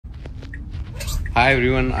Hi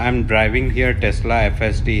everyone, I'm driving here Tesla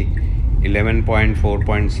FSD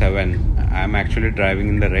 11.4.7. I'm actually driving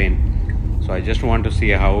in the rain. So I just want to see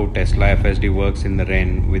how Tesla FSD works in the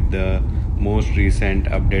rain with the most recent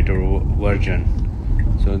updated version.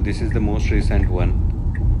 So this is the most recent one.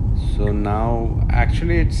 So now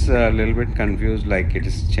actually it's a little bit confused, like it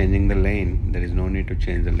is changing the lane. There is no need to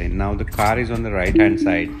change the lane. Now the car is on the right hand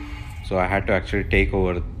side. So I had to actually take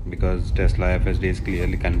over because Tesla FSD is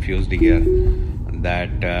clearly confused here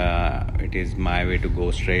that it is my way to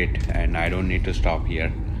go straight and I don't need to stop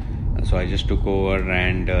here. So I just took over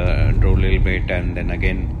and drove a little bit and then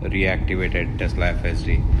again reactivated Tesla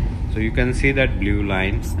FSD. So you can see that blue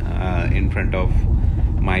line in front of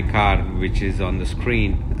my car which is on the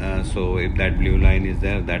screen. So if that blue line is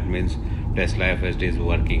there, that means Tesla FSD is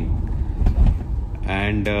working.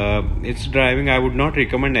 And it's driving. I would not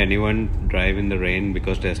recommend anyone drive in the rain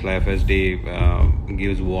because Tesla FSD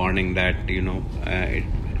gives warning that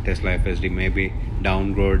Tesla FSD may be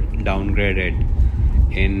downgraded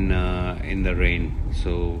in the rain.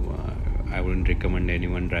 So I wouldn't recommend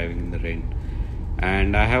anyone driving in the rain.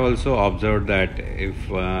 And I have also observed that if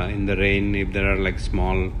in the rain, if there are like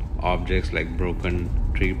small objects like broken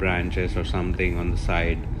tree branches or something on the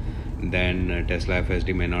side, then Tesla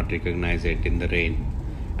FSD may not recognize it in the rain.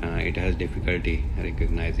 It has difficulty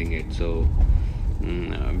recognizing it. So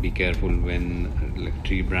be careful when like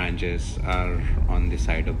tree branches are on the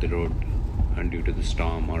side of the road due to the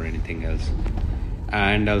storm or anything else.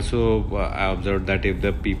 And also I observed that if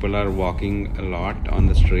the people are walking a lot on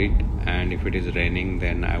the street and if it is raining,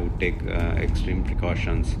 then I would take extreme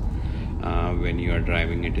precautions when you are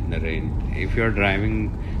driving it in the rain. If you are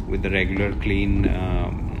driving with the regular clean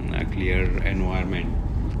clear environment,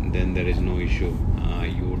 then there is no issue.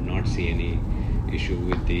 You would not see any issue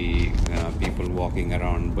with the people walking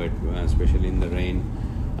around, but especially in the rain,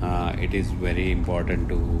 it is very important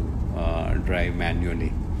to drive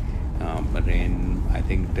manually. Rain, I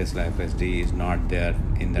think Tesla FSD is not there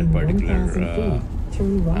in that particular in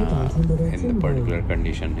the particular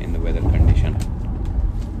condition, in the weather condition.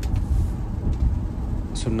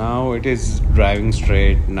 So now it is driving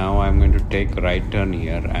straight. Now I'm going to take a right turn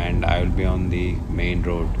here and I will be on the main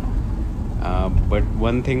road. But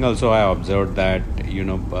one thing also I observed that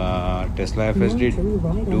Tesla FSD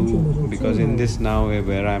do, because in this now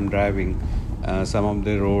where I'm driving, some of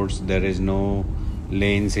the roads there is no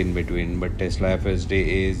lanes in between, but Tesla FSD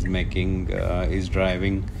is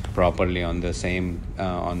driving properly on the same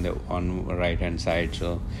on right hand side.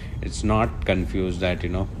 So it's not confused that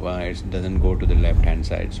it doesn't go to the left hand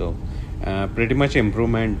side. So pretty much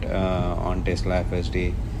improvement on Tesla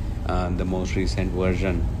FSD, the most recent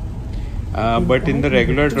version. But in the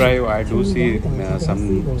regular drive, I do see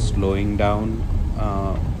some slowing down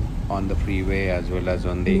on the freeway as well as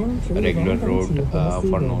on the regular road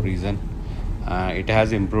for no reason. It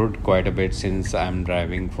has improved quite a bit since I'm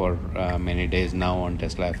driving for many days now on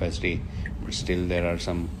Tesla FSD, but still there are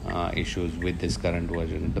some issues with this current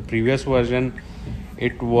version. The previous version,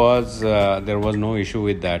 it was there was no issue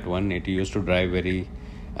with that one. It used to drive very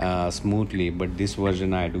smoothly, but this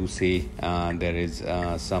version I do see there is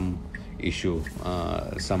some issue,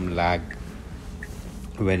 some lag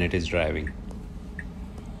when it is driving.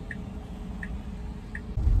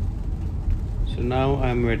 So now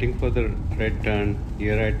I'm waiting for the right turn.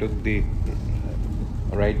 Here I took the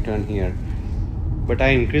right turn here, but I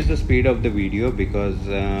increased the speed of the video because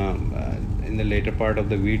in the later part of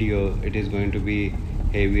the video it is going to be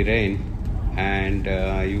heavy rain, and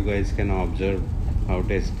you guys can observe how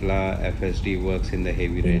Tesla FSD works in the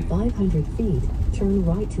heavy rain. 500 feet, turn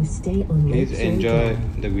right to stay on Lake Please enjoy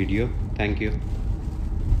the video. Thank you.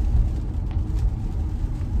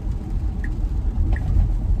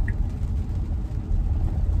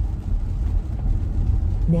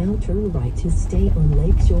 Now turn right to stay on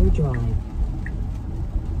Lakeshore Drive.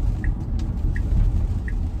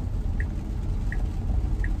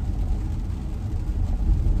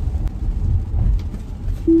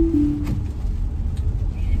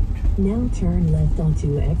 Now turn left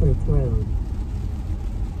onto Everett Road.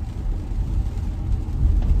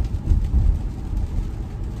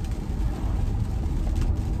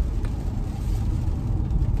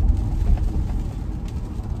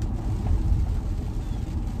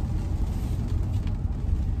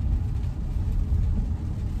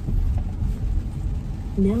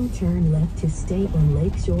 Now turn left to stay on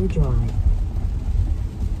Lakeshore Drive.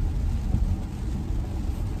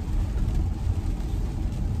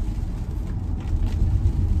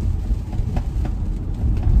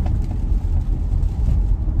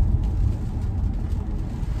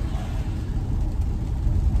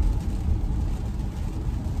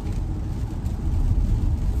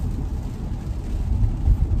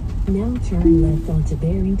 Now turn left onto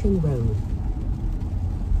Barrington Road.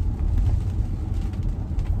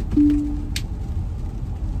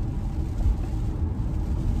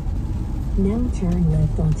 Now turn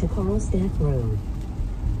left onto Carlstaff Road.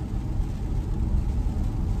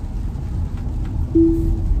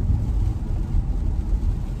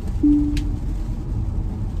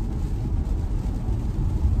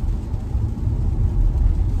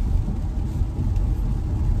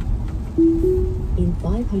 In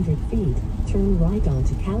 500 feet, turn right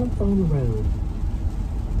onto California Road.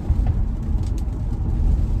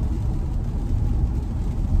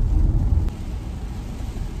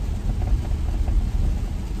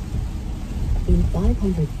 In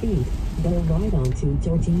 500 feet, go right onto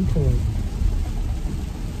Georgine Court.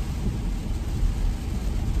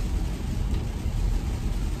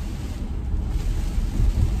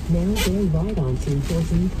 Now go right onto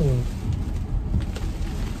Georgine Court.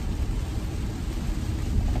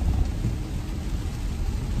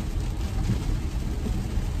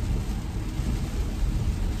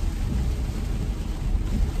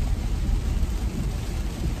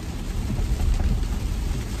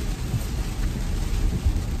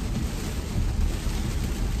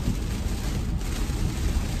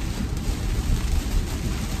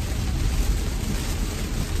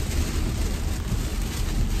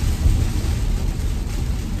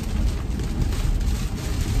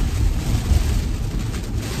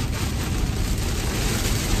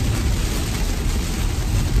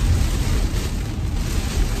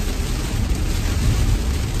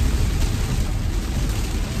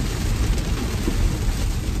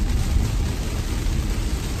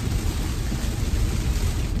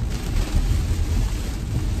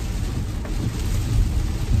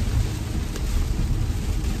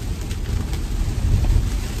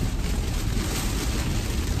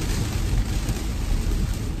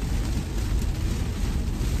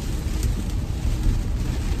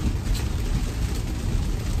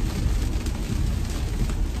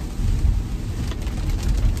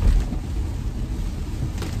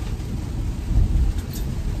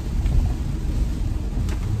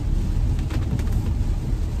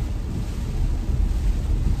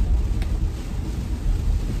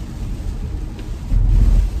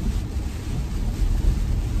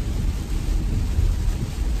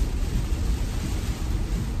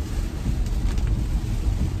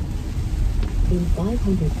 In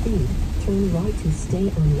 500 feet, turn right to stay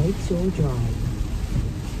on Lakeshore Drive.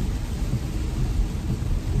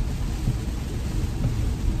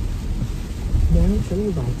 Now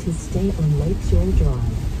turn right to stay on Lakeshore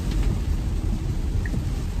Drive.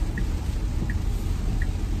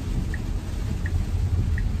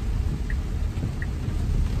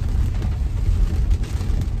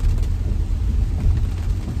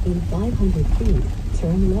 In 500 feet,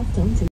 turn left onto